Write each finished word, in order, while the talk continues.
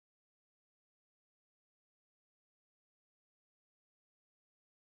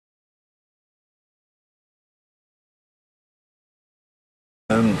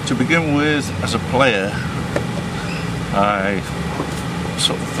To begin with, as a player, I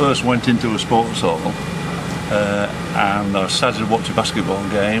sort of first went into a sports hall and I started to watch a basketball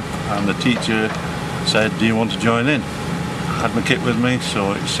game, and the teacher said, "Do you want to join in?" I had my kit with me,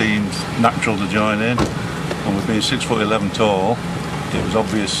 so it seemed natural to join in, and with being 6'11" tall, it was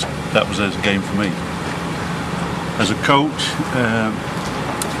obvious that was a game for me. As a coach,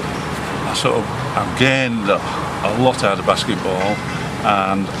 I've gained a lot out of basketball,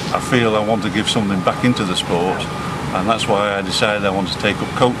 and I feel I want to give something back into the sport, and that's why I decided I want to take up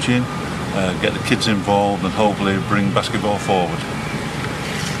coaching, get the kids involved, and hopefully bring basketball forward.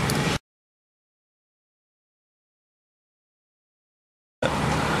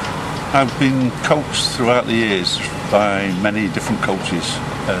 I've been coached throughout the years by many different coaches,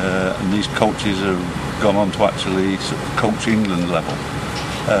 and these coaches have gone on to actually sort of coach England level,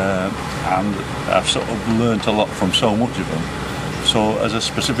 and I've sort of learnt a lot from so much of them. So as a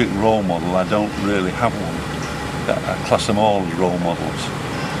specific role model, I don't really have one. I class them all as role models.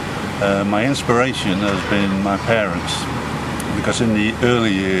 My inspiration has been my parents, because in the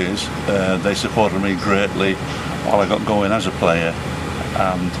early years they supported me greatly while I got going as a player,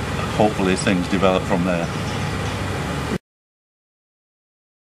 and hopefully things develop from there.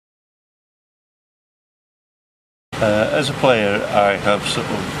 As a player, I have sort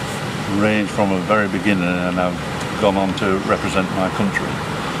of ranged from a very beginning, and I've gone on to represent my country.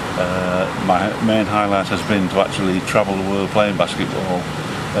 My main highlight has been to actually travel the world playing basketball,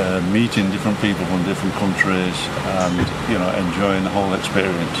 meeting different people from different countries, and enjoying the whole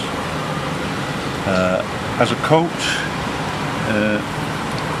experience. As a coach,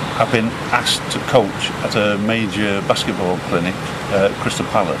 I've been asked to coach at a major basketball clinic at Crystal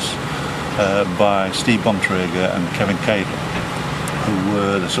Palace by Steve Bontrager and Kevin Cadle, who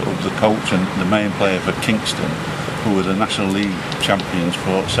were the coach and the main player for Kingston, who were the National League champions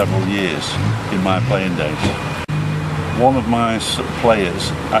for several years in my playing days. One of my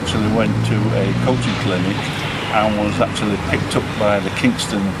players actually went to a coaching clinic and was actually picked up by the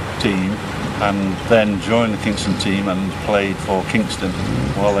Kingston team, and then joined the Kingston team and played for Kingston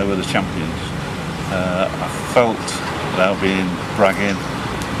while they were the champions. I felt, without being bragging,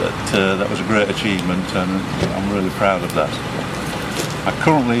 that was a great achievement, and I'm really proud of that. I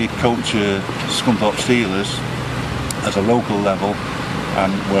currently coach Scunthorpe Steelers at a local level,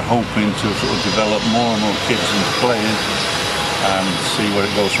 and we're hoping to sort of develop more and more kids into playing and see where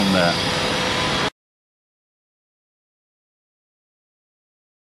it goes from there.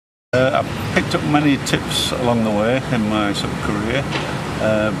 I've picked up many tips along the way in my sort of career,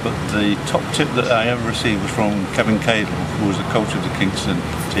 but the top tip that I ever received was from Kevin Cadle, who was the coach of the Kingston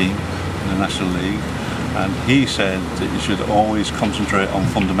team in the National League, and he said that you should always concentrate on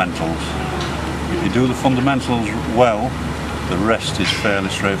fundamentals. If you do the fundamentals well, the rest is fairly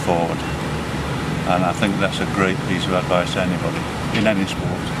straightforward, and I think that's a great piece of advice to anybody in any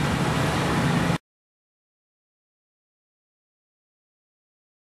sport.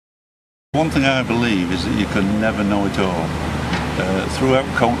 One thing I believe is that you can never know it all. Throughout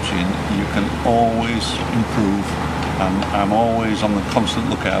coaching, you can always improve, and I'm always on the constant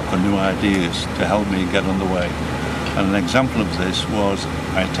lookout for new ideas to help me get underway. And an example of this was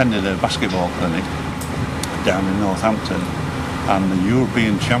I attended a basketball clinic down in Northampton, and the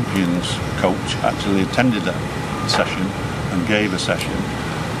European Champions coach actually attended that session and gave a session,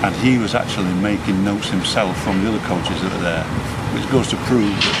 and he was actually making notes himself from the other coaches that were there, which goes to prove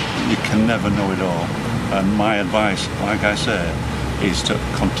that you can never know it all. And my advice, like I say, is to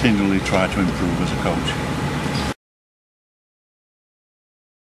continually try to improve as a coach.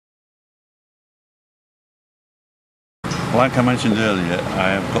 Like I mentioned earlier, I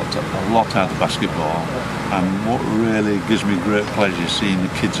have got a lot out of basketball, and what really gives me great pleasure is seeing the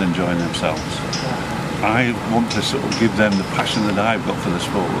kids enjoying themselves. I want to sort of give them the passion that I've got for the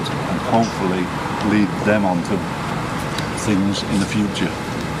sport, and hopefully lead them on to things in the future.